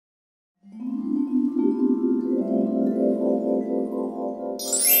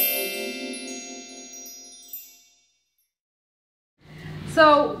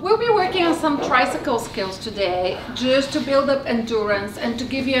So we'll be working on some tricycle skills today, just to build up endurance and to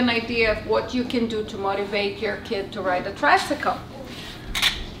give you an idea of what you can do to motivate your kid to ride a tricycle.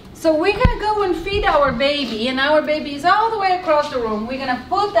 So we're gonna go and feed our baby, and our baby is all the way across the room. We're gonna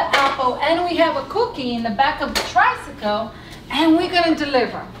put the apple and we have a cookie in the back of the tricycle, and we're gonna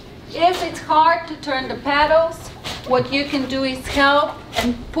deliver. If it's hard to turn the pedals, what you can do is help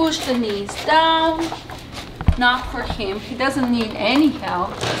and push the knees down. Not for him, he doesn't need any help,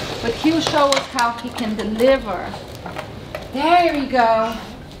 but he'll show us how he can deliver. There we go.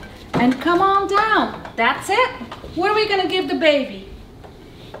 And come on down. That's it. What are we gonna give the baby?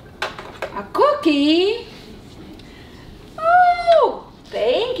 A cookie? Oh,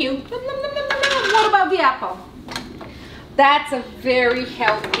 thank you. What about the apple? That's a very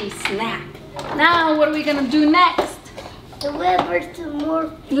healthy snack. Now what are we gonna do next? Deliver some more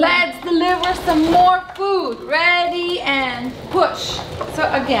food. Let's deliver some more food. Ready and push. So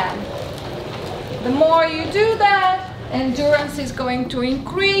again, the more you do that, endurance is going to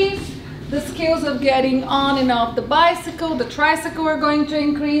increase. The skills of getting on and off the bicycle, the tricycle are going to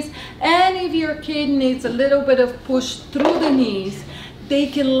increase. And if your kid needs a little bit of push through the knees, they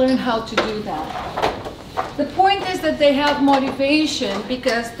can learn how to do that. The point is that they have motivation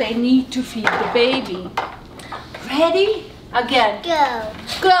because they need to feed the baby. Ready? Again. Go.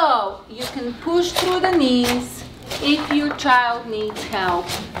 Go. You can push through the knees if your child needs help.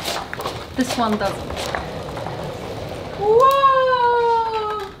 This one doesn't.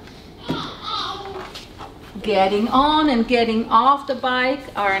 Whoa! Getting on and getting off the bike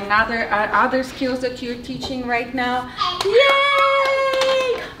are other skills that you're teaching right now.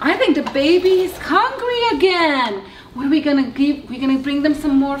 Yay! I think the baby is hungry again. What are we gonna give? We're gonna bring them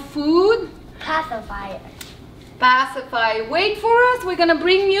some more food? Pacifier. Pacify, wait for us. We're gonna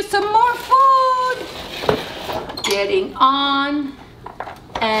bring you some more food. Getting on,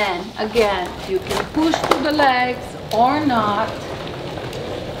 and again, you can push through the legs or not.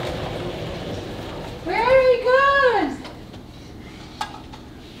 Very good.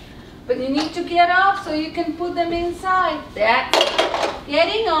 But you need to get off so you can put them inside. That's it.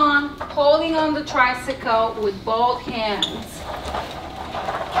 Getting on, holding on the tricycle with both hands.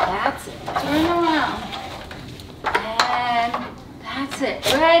 That's it. Turn around. And that's it.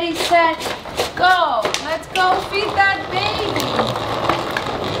 Ready, set, go. Let's go feed that baby.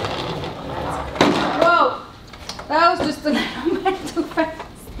 Whoa, that was just a little bit too fast.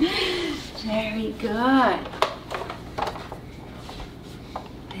 Very good.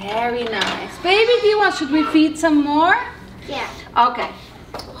 Very nice. Baby, should we feed some more? Yeah. Okay.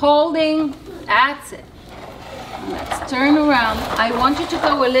 Holding, that's it. Let's turn around. I want you to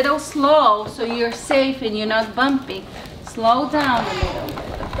go a little slow so you're safe and you're not bumping. Slow down a little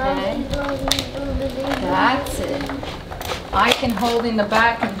bit, okay? That's it. I can hold in the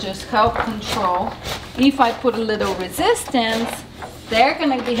back and just help control. If I put a little resistance, they're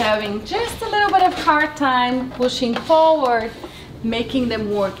gonna be having just a little bit of hard time pushing forward, making them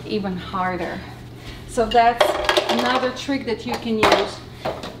work even harder. So that's another trick that you can use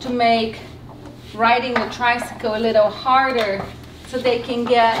to make riding the tricycle a little harder so they can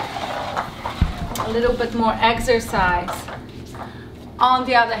get a little bit more exercise. On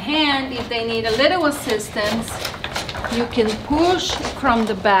the other hand, if they need a little assistance, you can push from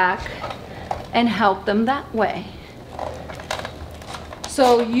the back and help them that way.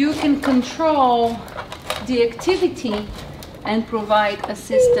 So you can control the activity and provide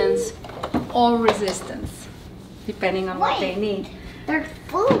assistance or resistance, depending on what they need. There's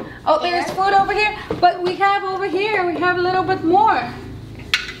food. Oh, there's food over here, but we have over here, we have a little bit more.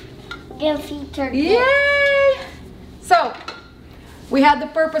 Yay! So, we had the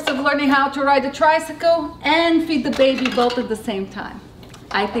purpose of learning how to ride a tricycle and feed the baby both at the same time.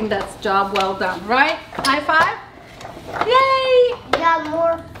 I think that's job well done, right? High five. Yay! We got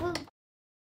more